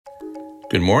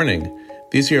Good morning.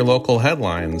 These are your local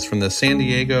headlines from the San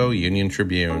Diego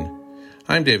Union-Tribune.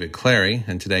 I'm David Clary,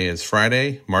 and today is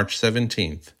Friday, March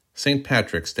 17th, St.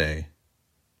 Patrick's Day.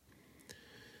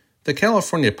 The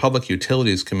California Public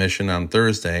Utilities Commission on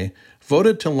Thursday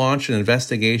voted to launch an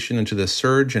investigation into the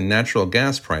surge in natural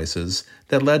gas prices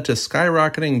that led to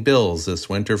skyrocketing bills this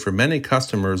winter for many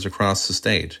customers across the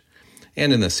state,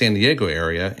 and in the San Diego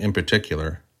area in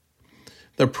particular.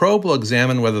 The probe will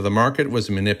examine whether the market was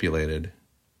manipulated.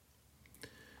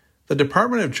 The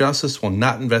Department of Justice will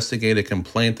not investigate a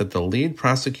complaint that the lead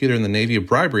prosecutor in the Navy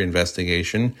bribery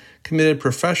investigation committed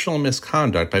professional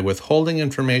misconduct by withholding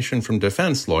information from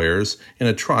defense lawyers in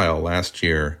a trial last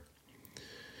year.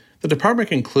 The department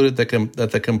concluded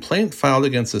that the complaint filed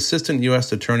against Assistant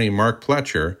U.S. Attorney Mark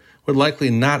Pletcher would likely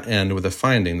not end with a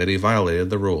finding that he violated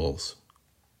the rules.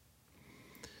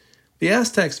 The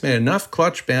Aztecs made enough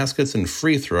clutch baskets and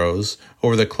free throws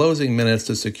over the closing minutes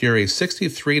to secure a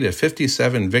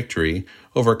 63-57 victory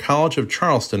over College of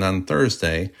Charleston on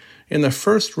Thursday in the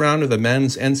first round of the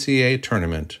men's NCAA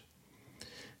tournament.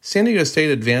 San Diego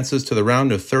State advances to the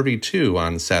round of 32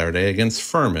 on Saturday against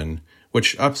Furman,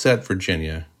 which upset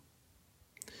Virginia.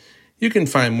 You can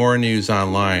find more news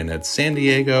online at san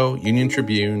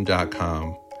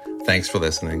diegouniontribune.com. Thanks for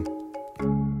listening.